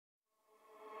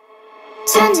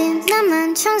천진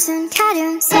나만 청순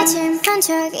가련 새침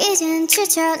번쩍 이젠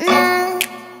지쳤나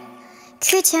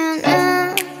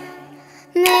귀찮아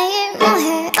매일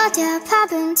뭐해 어디야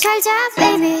밥은 잘자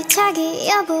baby 자기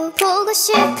여보 보고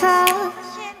싶어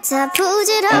다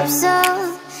부질없어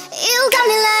You got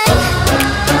me like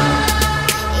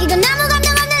이건 아무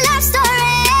감정 없는 love story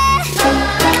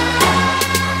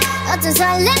어떤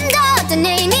설렘도 어떤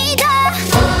의미도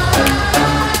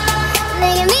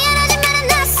내게 미안하지만 I'm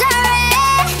not sorry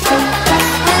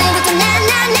오늘부터 나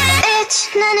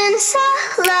Bitch 나는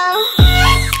solo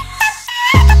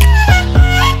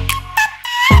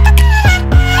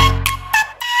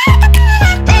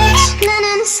Bitch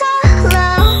나는 solo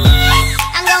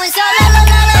I'm going solo la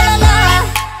la la la la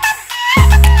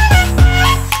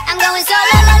I'm going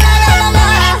solo la la la la la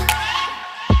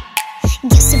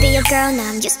Used to be your girl, now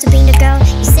I'm used to being the girl.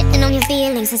 You sitting on your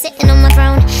feelings and sitting on my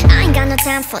throne. I ain't got no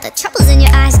time for the troubles in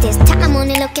your eyes. This time I'm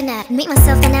only looking at me,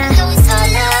 myself and I.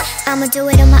 I'ma do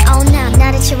it on my own now.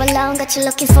 Now that you're alone, got you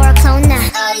looking for a clone now.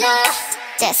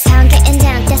 That's how I'm getting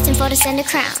down, destined for the center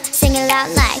crown. Sing it loud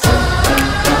like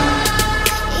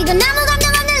이건 아무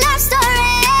감정 없는 love story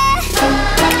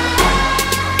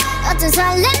어떤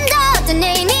설렘도 어떤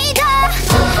의미도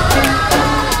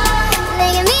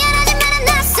내게 미안하지만 I'm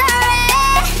not sorry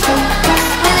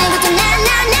오늘부터 나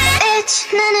Bitch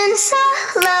나는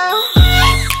solo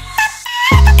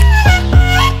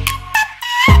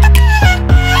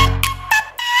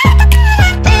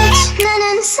Bitch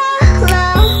나는 solo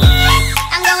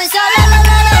I'm going solo la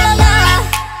la la la la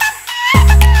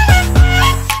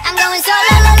I'm going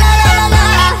solo la la la la la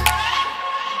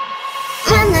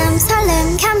만남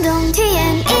설렘 감동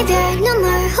뒤엔 이별 눈물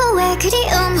후회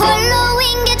그리움